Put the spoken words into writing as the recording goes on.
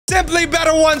Simply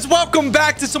better ones, welcome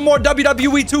back to some more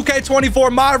WWE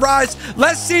 2K24 MyRISE.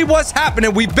 Let's see what's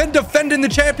happening. We've been defending the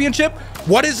championship.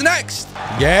 What is next?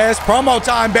 Yes, promo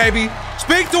time, baby.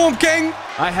 Speak to him, King.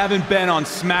 I haven't been on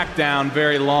SmackDown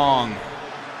very long.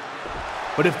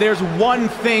 But if there's one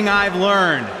thing I've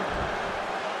learned,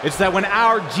 it's that when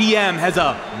our GM has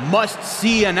a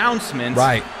must-see announcement,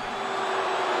 right,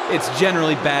 it's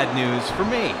generally bad news for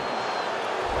me.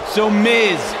 So,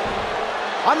 Miz,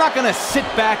 I'm not gonna sit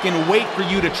back and wait for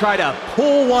you to try to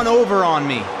pull one over on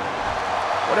me.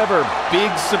 Whatever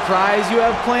big surprise you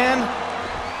have planned,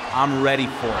 I'm ready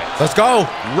for it. Let's go.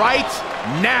 Right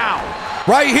now.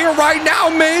 Right here, right now,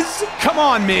 Miz. Come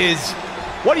on, Miz.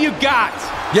 What do you got?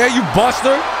 Yeah, you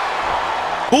buster.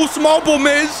 Boost mobile,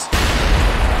 Miz.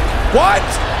 What?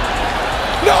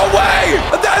 No way.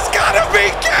 That's gotta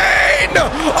be Kane.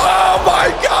 Oh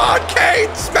my God, Kane.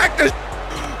 Smack the.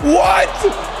 What?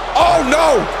 Oh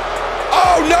no.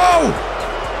 Oh no.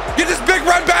 Get this big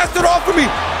red bastard off of me.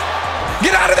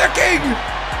 Get out of there, King.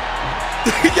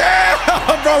 Yeah,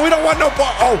 bro, we don't want no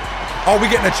part. Oh, we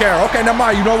getting a chair. Okay, never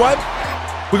mind. You know what?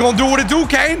 We're gonna do what it do,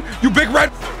 Kane. You big red.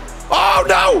 Oh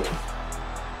no.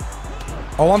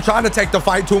 Oh, I'm trying to take the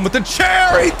fight to him with the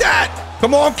chair. Eat that.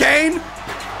 Come on, Kane.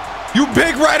 You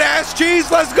big red ass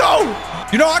cheese. Let's go.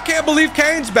 You know, I can't believe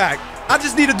Kane's back. I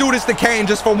just need to do this to Kane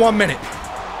just for 1 minute.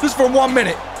 Just for 1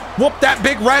 minute. Whoop that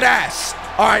big red ass.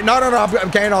 All right, no,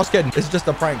 Kane, I was kidding. It's just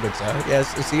a prank, good sir. Yes,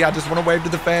 see, I just want to wave to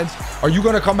the fans. Are you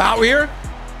going to come out here?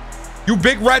 You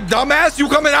big red dumbass, you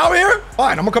coming out here?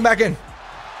 Fine, I'm going to come back in.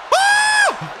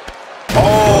 Ah!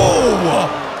 Oh!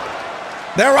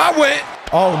 There I went.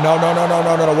 Oh, no.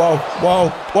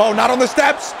 Whoa, not on the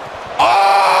steps.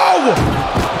 Oh!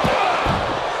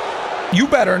 You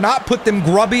better not put them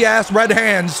grubby ass red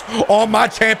hands on my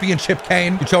championship,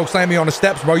 Kane. You choke slam me on the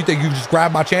steps, bro. You think you just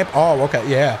grab my champ? Oh, okay,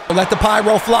 yeah. Let the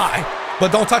pyro fly,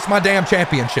 but don't touch my damn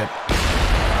championship.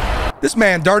 This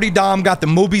man, Dirty Dom, got the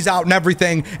movies out and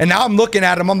everything, and now I'm looking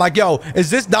at him. I'm like, yo, is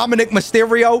this Dominik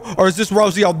Mysterio or is this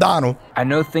Rosie O'Donnell? I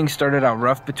know things started out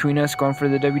rough between us going for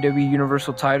the WWE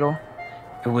Universal title.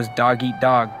 It was dog eat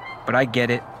dog, but I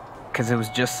get it, because it was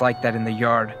just like that in the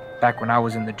yard. Back when I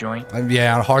was in the joint.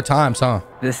 Yeah, hard times, huh?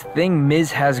 This thing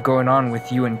Miz has going on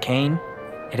with you and Kane,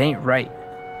 it ain't right.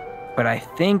 But I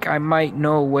think I might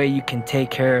know a way you can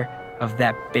take care of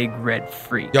that big red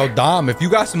freak. Yo, Dom, if you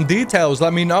got some details,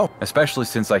 let me know. Especially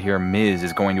since I hear Miz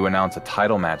is going to announce a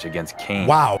title match against Kane.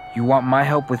 Wow. You want my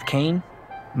help with Kane?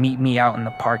 Meet me out in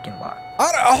the parking lot.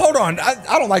 Hold on.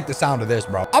 I don't like the sound of this,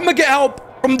 bro. I'm gonna get help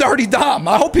from Dirty Dom.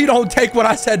 I hope he don't take what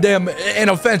I said to him in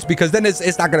offense, because then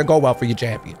it's not gonna go well for your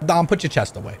champion. Dom, put your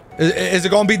chest away. Is it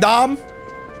gonna be Dom?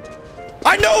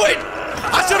 I knew it!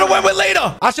 I should have went with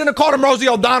Lita. I shouldn't have called him Rosie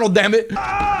O'Donnell, damn it.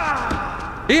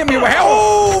 He hit me with,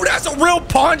 oh, that's a real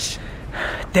punch.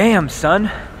 Damn,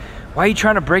 son. Why are you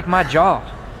trying to break my jaw?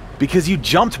 Because you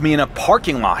jumped me in a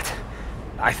parking lot.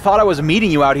 I thought I was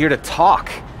meeting you out here to talk.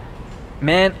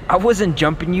 Man, I wasn't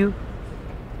jumping you.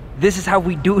 This is how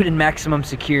we do it in maximum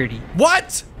security.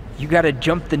 What? You gotta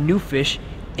jump the new fish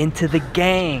into the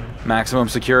gang. Maximum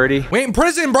security? We ain't in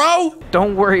prison, bro.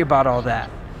 Don't worry about all that.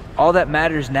 All that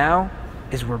matters now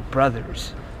is we're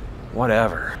brothers.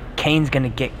 Whatever. Kane's gonna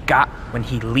get got when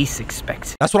he least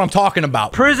expects it. That's what I'm talking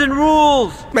about. Prison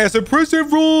rules. Man, it's prison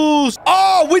rules.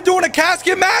 Oh, we doing a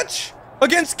casket match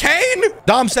against Kane?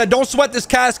 Dom said, don't sweat this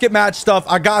casket match stuff.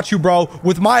 I got you, bro.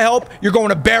 With my help, you're going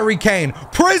to bury Kane.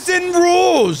 Prison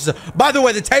rules. By the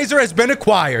way, the taser has been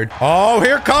acquired. Oh,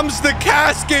 here comes the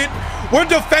casket. We're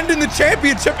defending the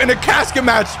championship in a casket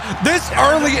match this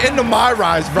early into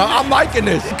MyRISE, bro. I'm liking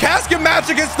this. Casket match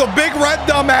against the big red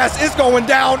dumbass is going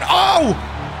down.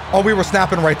 Oh, we were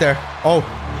snapping right there. Oh,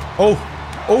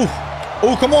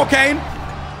 come on, Kane.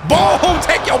 Boom!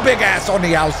 Take your big ass on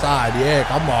the outside. Yeah,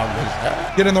 come on.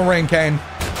 Get in the ring, Kane.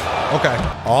 Okay.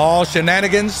 Oh,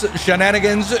 shenanigans.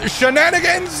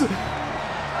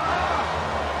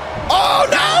 Oh,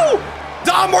 no!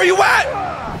 Dom, where you at?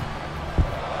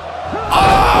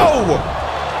 Oh!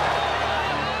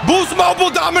 Boost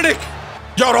mobile, Dominik.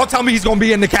 Yo, don't tell me he's going to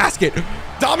be in the casket.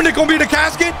 Dominik going to be in the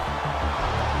casket?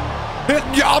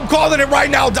 Yeah, I'm calling it right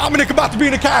now. Dominik about to be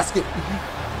in the casket.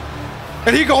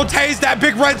 And he gonna tase that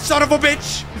big red son of a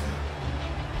bitch.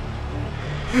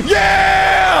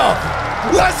 Yeah!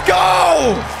 Let's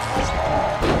go!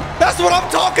 That's what I'm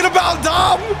talking about,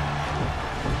 Dom.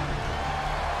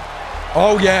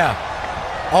 Oh, yeah.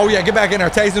 Get back in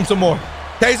there. Tase him some more.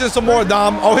 Tase him some more,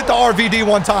 Dom. Oh, hit the RVD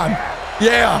one time.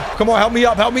 Yeah. Come on, help me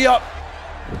up.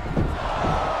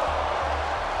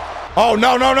 Oh,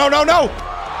 no.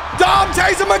 Dom,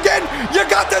 tase him again. You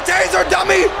got the taser,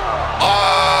 dummy.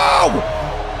 Oh!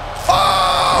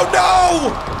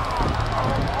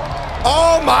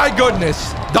 Oh my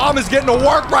goodness. Dom is getting to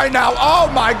work right now. Oh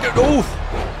my god. Oof.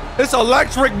 It's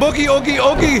electric boogie oogie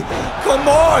oogie. Come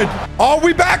on. Oh,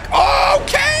 we back. Oh,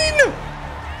 Kane.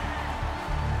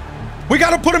 We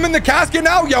got to put him in the casket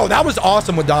now. Yo, that was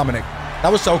awesome with Dominik.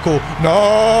 That was so cool.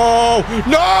 No.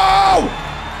 No.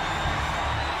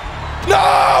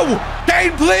 No.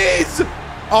 Kane, please.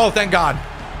 Oh, thank God.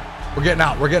 We're getting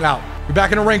out. We're getting out. We're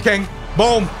back in the ring, King.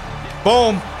 Boom.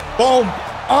 Boom. Boom.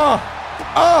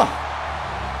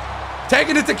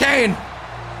 Taking it to Kane.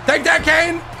 Take that,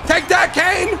 Kane. Take that,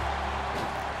 Kane.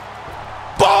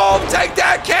 Boom. Take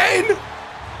that, Kane.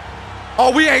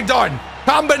 Oh, we ain't done.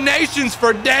 Combinations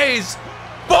for days.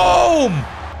 Boom.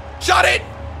 Shut it.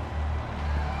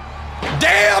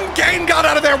 Damn, Kane got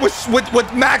out of there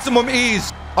with maximum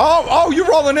ease. Oh, you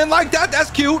rolling in like that? That's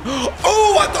cute.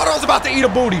 Oh, I thought I was about to eat a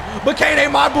booty, but Kane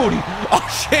ain't my booty.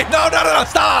 Oh, shit. No,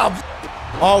 stop.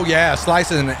 Oh, yeah,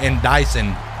 slicing and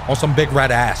dicing on some big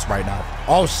red ass right now.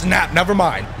 Oh, snap. Never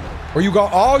mind. Where you go?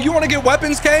 Oh, you want to get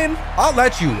weapons, Kane? I'll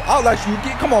let you.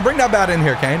 Come on, bring that bat in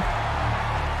here, Kane.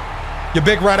 You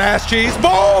big red ass cheese.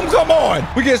 Boom, come on.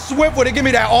 We get swift with it. Give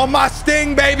me that. On my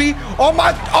sting, baby. On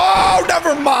my... Oh,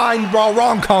 never mind, bro.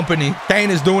 Wrong company. Kane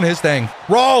is doing his thing.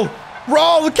 Roll.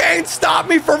 Roll, Kane. Stop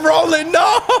me from rolling.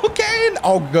 No, Kane.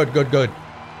 Oh, good.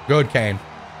 Good, Kane.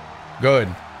 Good.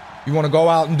 You want to go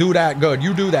out and do that? Good.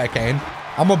 You do that, Kane.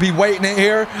 I'm going to be waiting in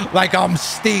here like I'm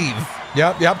Steve.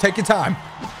 Yep. Take your time.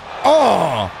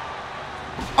 No.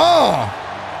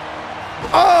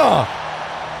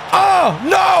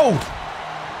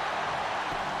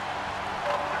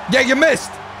 Yeah, you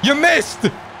missed.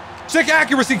 Sick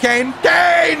accuracy, Kane.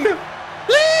 Kane,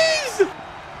 please.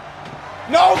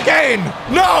 No, Kane.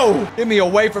 No. Get me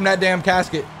away from that damn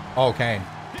casket. Oh, Kane.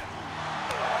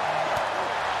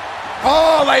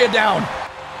 Oh, lay it down.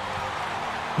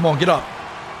 Come on, get up.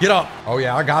 Oh,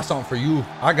 yeah, I got something for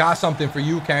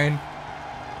you. Kane.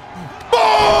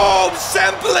 Boom!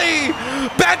 Simply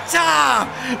better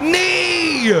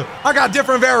knee. I got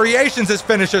different variations as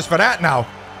finishers for that now.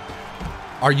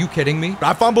 Are you kidding me?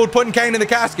 I fumbled putting Kane in the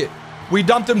casket. We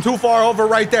dumped him too far over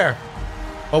right there.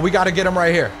 But we got to get him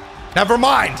right here. Never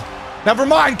mind.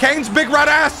 Kane's big red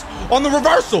ass on the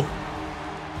reversal.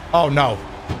 Oh, no.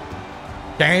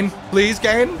 Kane, please,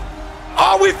 Kane.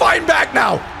 Oh, we fighting back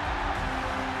now.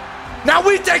 Now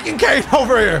we taking Kane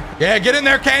over here. Yeah, get in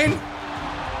there, Kane.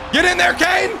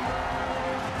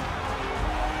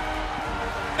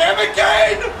 Damn it,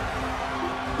 Kane.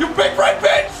 You big red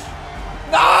bitch.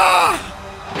 Ah.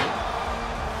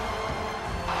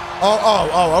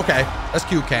 Oh, okay. That's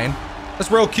cute, Kane. That's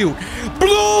real cute.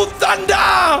 Blue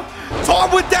Thunder.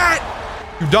 Talk with that.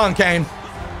 You done, Kane.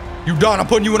 You done. I'm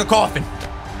putting you in a coffin.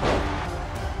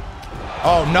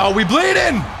 Oh, no. We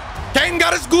bleeding. Kane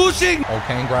got us gooshing. Oh,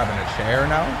 Kane grabbing a chair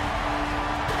now.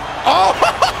 Oh,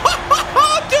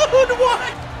 dude,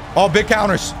 what? Oh, big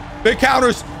counters. Big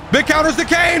counters to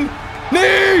Kane.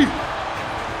 Knee.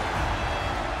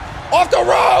 Off the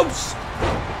ropes.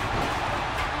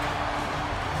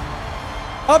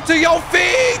 Up to your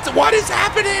feet. What is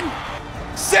happening?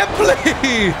 Simply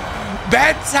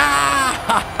better.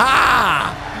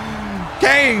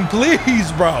 Kane,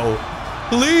 please, bro.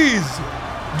 Please.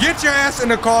 Get your ass in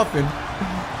the coffin.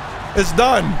 It's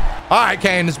done. All right,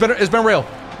 Kane. It's been real.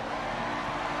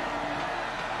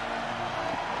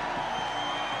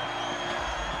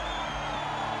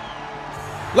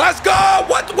 Let's go.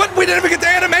 What? We didn't even get the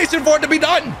animation for it to be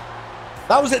done.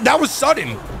 That was it. That was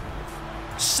sudden.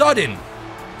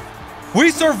 We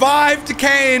survived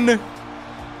Kane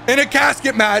in a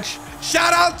casket match.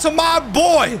 Shout out to my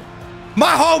boy,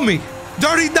 my homie,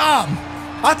 Dirty Dom.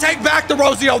 I'll take back the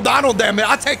Rosie O'Donnell, damn it.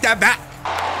 I'll take that back.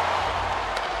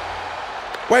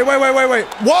 Wait.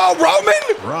 Whoa,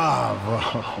 Roman? Bravo.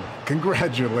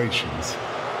 Congratulations.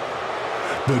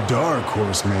 The Dark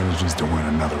Horse manages to win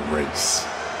another race.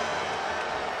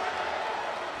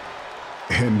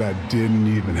 And I didn't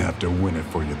even have to win it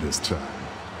for you this time.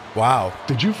 Wow.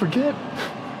 Did you forget?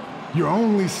 You're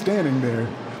only standing there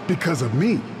because of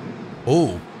me.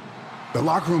 Ooh. The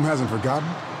locker room hasn't forgotten.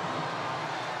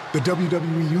 The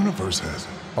WWE Universe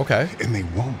hasn't. Okay. And they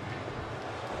won't.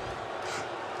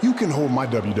 You can hold my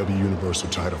WWE Universal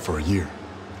title for a year,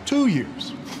 2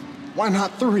 years. Why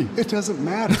not 3? It doesn't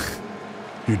matter.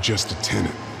 You're just a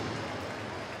tenant.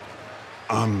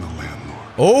 I'm the landlord.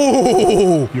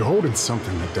 Oh! You're holding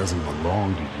something that doesn't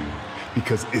belong to you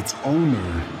because its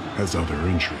owner has other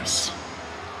interests.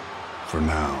 For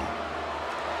now.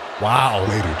 Wow.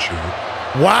 Later, Chip.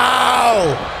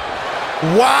 Wow!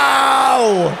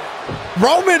 Wow!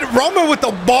 Roman with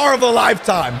the bar of a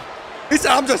lifetime. He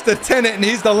said, I'm just a tenant and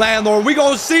he's the landlord. We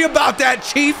gonna see about that,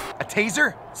 Chief. A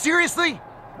taser? Seriously?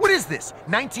 What is this,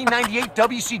 1998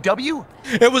 WCW?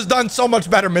 It was done so much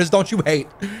better, Miz. Don't you hate?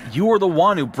 You were the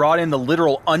one who brought in the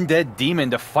literal undead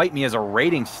demon to fight me as a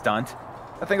rating stunt.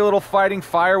 I think a little fighting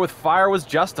fire with fire was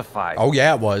justified. Oh,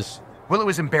 yeah, it was. Well, it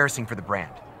was embarrassing for the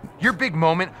brand. Your big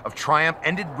moment of triumph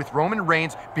ended with Roman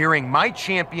Reigns burying my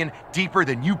champion deeper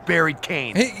than you buried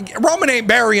Kane. Roman ain't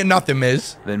burying nothing,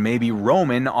 Miz. Then maybe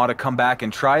Roman ought to come back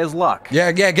and try his luck.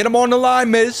 Yeah, get him on the line,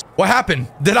 Miz. What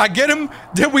happened? Did I get him?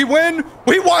 Did we win?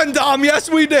 We won, Dom. Yes,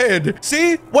 we did.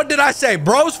 See? What did I say?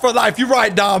 Bros for life. You're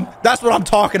right, Dom. That's what I'm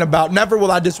talking about. Never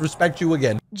will I disrespect you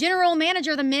again. General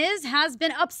Manager The Miz has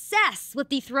been obsessed with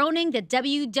dethroning the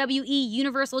WWE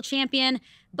Universal Champion,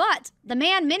 but the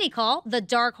man many call the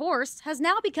Dark Horse has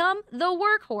now become the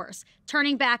Workhorse,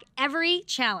 turning back every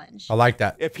challenge. I like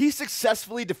that. If he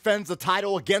successfully defends the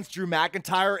title against Drew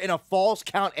McIntyre in a Falls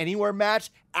Count Anywhere match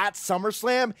at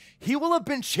SummerSlam, he will have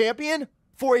been champion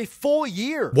for a full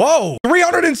year. Whoa,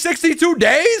 362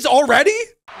 days already?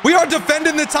 We are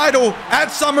defending the title at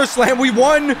SummerSlam. We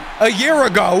won a year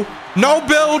ago. No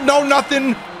build, no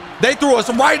nothing. They threw us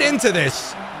right into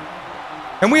this.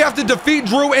 And we have to defeat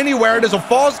Drew anywhere. It is a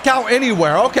Falls Count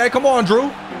Anywhere. Okay, come on,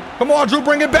 Drew. Come on, Drew,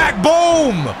 bring it back.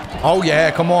 Boom. Oh, yeah,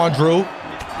 come on, Drew.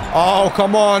 Oh,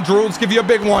 come on, Drew. Let's give you a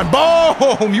big one.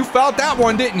 Boom. You felt that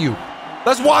one, didn't you?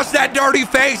 Let's wash that dirty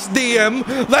face,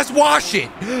 DM. Let's wash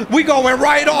it. We going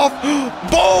right off.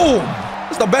 Boom.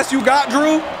 That's the best you got,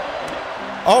 Drew?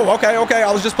 Oh, okay.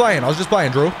 I was just playing,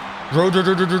 Drew.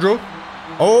 Drew.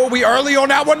 Oh, we early on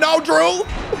that one now, Drew.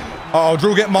 Oh,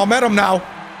 Drew getting momentum now.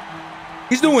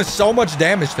 He's doing so much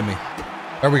damage to me.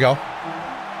 There we go.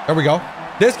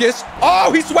 Discus.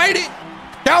 Oh, he swayed it.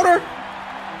 Counter.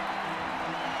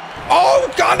 Oh,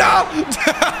 God, no.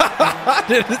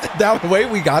 That way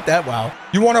we got that. Wow.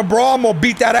 You want a brawl? I'm going to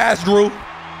beat that ass, Drew.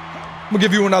 I'm going to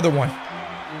give you another one.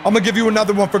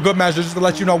 For good measure, just to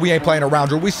let you know we ain't playing around,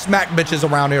 Drew. We smack bitches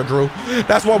around here, Drew.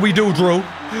 That's what we do, Drew.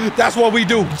 That's what we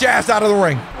do. Jazz out of the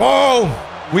ring. Oh,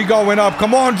 we going up.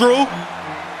 Come on, Drew.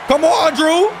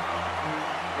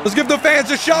 Let's give the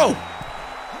fans a show.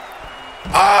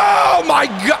 Oh, my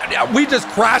God. We just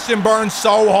crashed and burned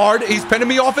so hard. He's pinning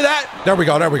me off of that. There we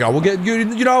go. We'll get,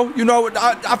 you know,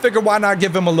 I figured why not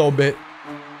give him a little bit.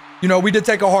 You know, we did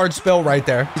take a hard spill right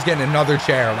there. He's getting another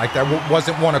chair. Like, there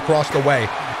wasn't one across the way.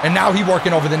 And now he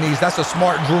working over the knees. That's a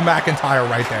smart Drew McIntyre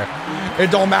right there.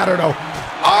 It don't matter, though.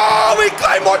 Oh, he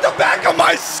climbed on the back of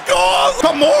my skull.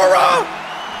 Kimura.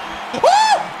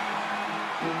 Oh!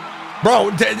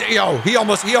 Bro, yo, he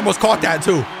almost caught that,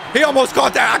 too.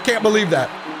 I can't believe that.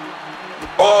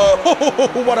 Oh,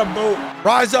 what a boot.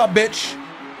 Rise up, bitch.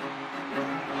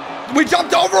 We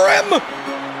jumped over him.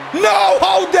 No,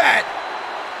 hold that.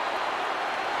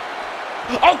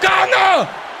 O'Connor!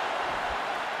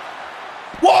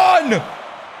 One,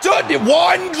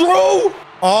 Drew!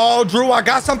 Oh, Drew, I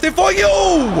got something for you!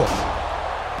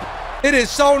 It is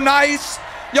so nice.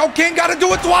 Yo, King gotta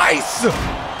do it twice!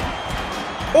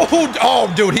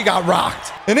 Oh, dude, he got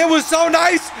rocked. And it was so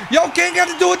nice. Yo, King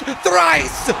gotta do it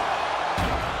thrice!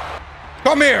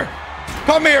 Come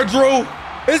here, Drew.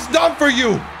 It's done for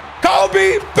you.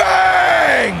 Kobe,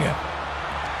 bang!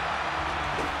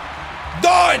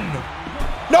 Done!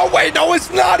 No, wait, no,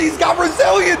 it's not. He's got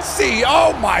resiliency.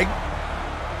 Oh, my.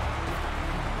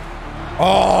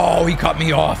 Oh, he cut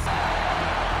me off.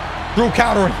 Drew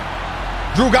countering.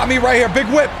 Drew got me right here. Big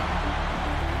whip.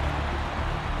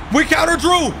 We counter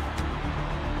Drew.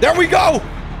 There we go.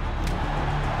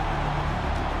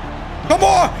 Come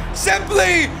on.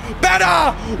 Simply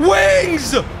better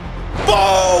wings.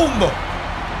 Boom.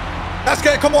 That's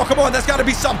good. Come on. That's got to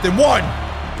be something. 1,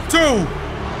 2.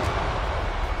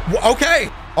 Okay.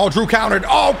 Oh, Drew countered.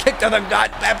 Oh, kick to the gut.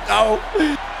 Let's go.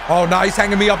 Oh, nah, he's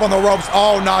hanging me up on the ropes.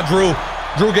 Oh, nah, Drew.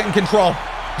 Drew getting control.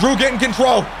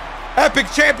 Epic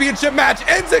championship match.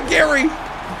 Enziguri.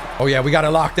 Oh, yeah, we got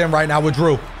it locked in right now with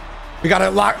Drew. We got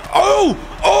it locked. Oh.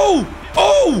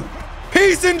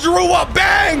 Piecing Drew up.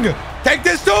 Bang. Take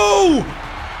this too.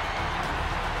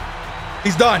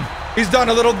 He's done.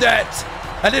 A little debt.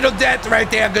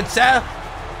 Right there, good sir.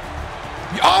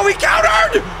 Oh, he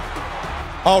countered.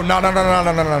 Oh, no.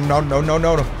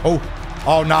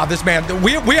 Oh, nah, this man,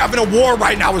 we having a war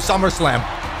right now with SummerSlam.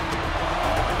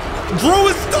 Drew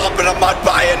is stomping a mud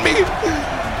pie in me.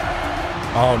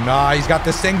 Oh, nah, he's got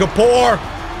the Singapore.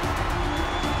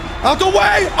 Out the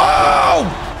way. Oh,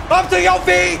 up to your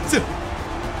feet.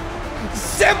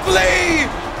 Simply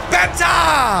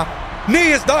better.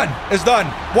 Knee is done.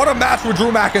 What a match for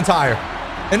Drew McIntyre.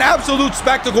 An absolute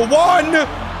spectacle. 1,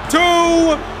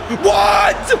 2,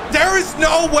 What? There is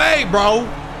no way, bro.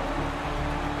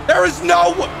 There is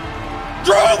no way.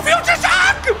 Drew, future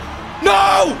shock!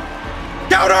 No!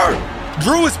 Counter!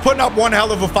 Drew is putting up one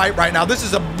hell of a fight right now. This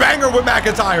is a banger with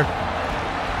McIntyre.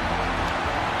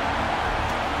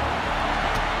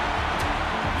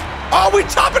 Oh, we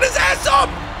chopping his ass up!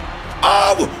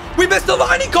 Oh, we missed the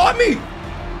line. He caught me.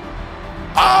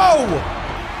 Oh,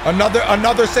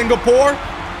 another Singapore.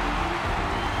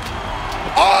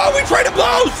 Oh, we traded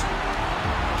blows.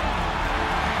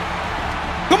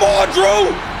 Come on,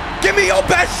 Drew. Give me your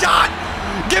best shot.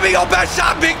 Give me your best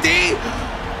shot, Big D.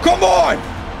 Come on.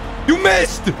 You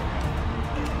missed.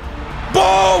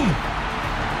 Boom.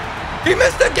 He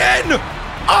missed again.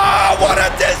 Oh, what a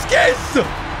discus.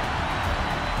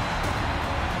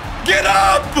 Get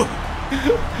up.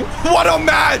 What a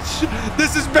match.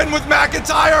 This has been with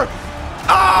McIntyre.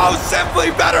 Oh,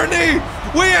 simply better knee.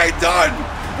 We ain't done.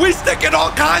 We sticking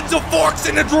all kinds of forks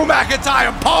into Drew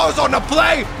McIntyre. Pause on the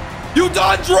play. You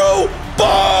done, Drew?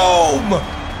 Boom.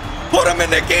 Put him in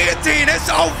the guillotine. It's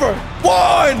over.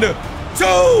 1,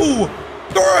 2,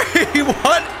 3.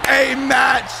 What a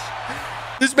match.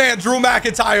 This man, Drew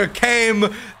McIntyre, came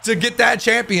to get that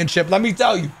championship. Let me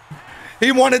tell you.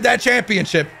 He wanted that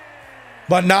championship.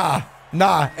 But nah.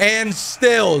 And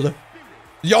still,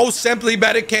 yo, Simply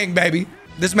Better King, baby.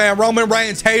 This man, Roman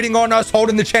Reigns, hating on us,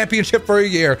 holding the championship for a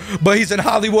year. But he's in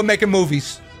Hollywood making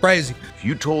movies. Crazy. If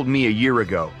you told me a year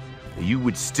ago that you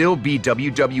would still be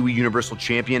WWE Universal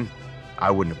Champion,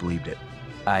 I wouldn't have believed it.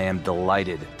 I am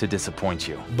delighted to disappoint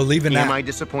you. Believe in that. Am I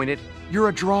disappointed? You're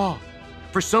a draw.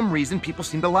 For some reason, people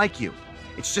seem to like you.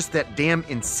 It's just that damn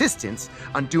insistence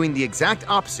on doing the exact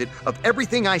opposite of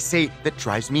everything I say that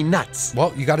drives me nuts.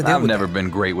 Well, you got to deal with I've never been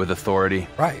great with authority.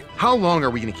 Right. How long are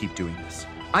we going to keep doing this?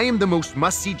 I am the most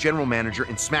must-see general manager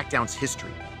in SmackDown's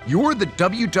history. You're the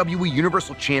WWE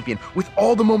Universal Champion with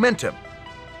all the momentum.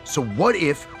 So what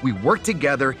if we work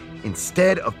together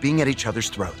instead of being at each other's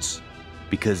throats?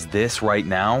 Because this right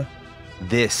now,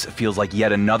 this feels like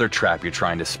yet another trap you're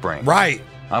trying to spring. Right.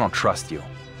 I don't trust you.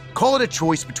 Call it a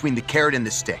choice between the carrot and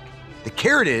the stick. The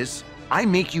carrot is, I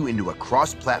make you into a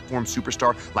cross-platform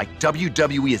superstar like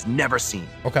WWE has never seen.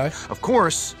 Okay. Of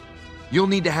course, you'll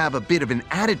need to have a bit of an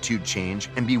attitude change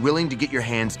and be willing to get your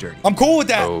hands dirty. I'm cool with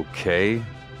that. Okay.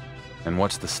 And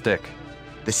what's the stick?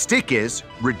 The stick is,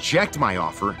 reject my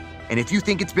offer, and if you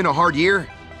think it's been a hard year,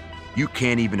 you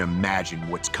can't even imagine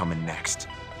what's coming next.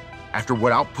 After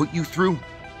what I'll put you through,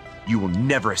 you will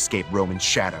never escape Roman's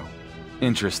shadow.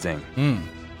 Interesting.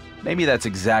 Maybe that's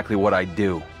exactly what I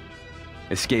do.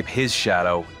 Escape his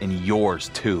shadow and yours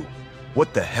too.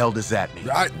 What the hell does that mean?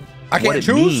 I can't What it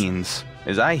choose. means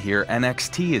is I hear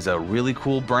NXT is a really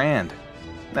cool brand.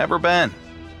 Never been.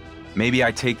 Maybe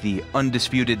I take the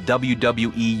undisputed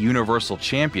WWE Universal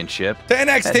Championship To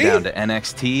NXT? head down to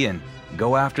NXT and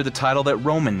go after the title that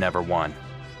Roman never won.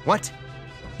 What?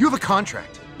 You have a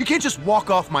contract. You can't just walk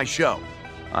off my show.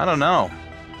 I don't know.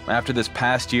 After this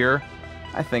past year,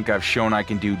 I think I've shown I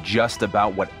can do just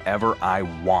about whatever I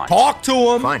want. Talk to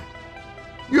him. Fine.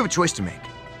 You have a choice to make.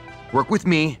 Work with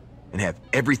me and have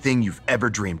everything you've ever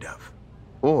dreamed of.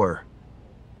 Or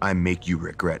I make you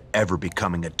regret ever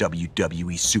becoming a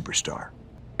WWE superstar.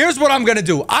 Here's what I'm gonna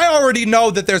do. I already know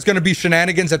that there's gonna be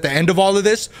shenanigans at the end of all of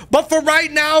this, but for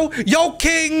right now, Yo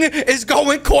King is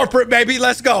going corporate, baby.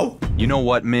 Let's go. You know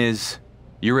what, Miz?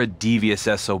 You're a devious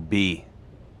SOB.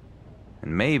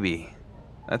 And maybe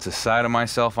that's a side of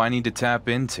myself I need to tap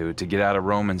into to get out of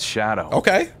Roman's shadow.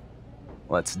 Okay.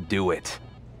 Let's do it.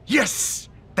 Yes!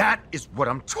 That is what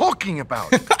I'm talking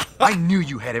about. I knew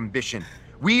you had ambition.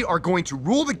 We are going to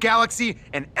rule the galaxy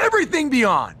and everything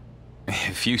beyond.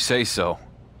 If you say so.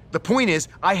 The point is,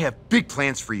 I have big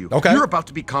plans for you. Okay. You're about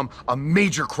to become a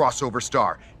major crossover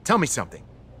star. Tell me something.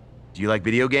 Do you like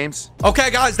video games? Okay,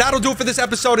 guys, that'll do it for this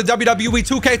episode of WWE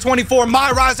 2K24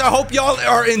 MyRISE. I hope y'all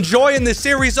are enjoying this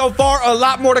series so far. A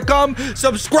lot more to come.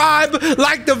 Subscribe,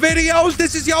 like the videos.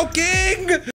 This is Yo King.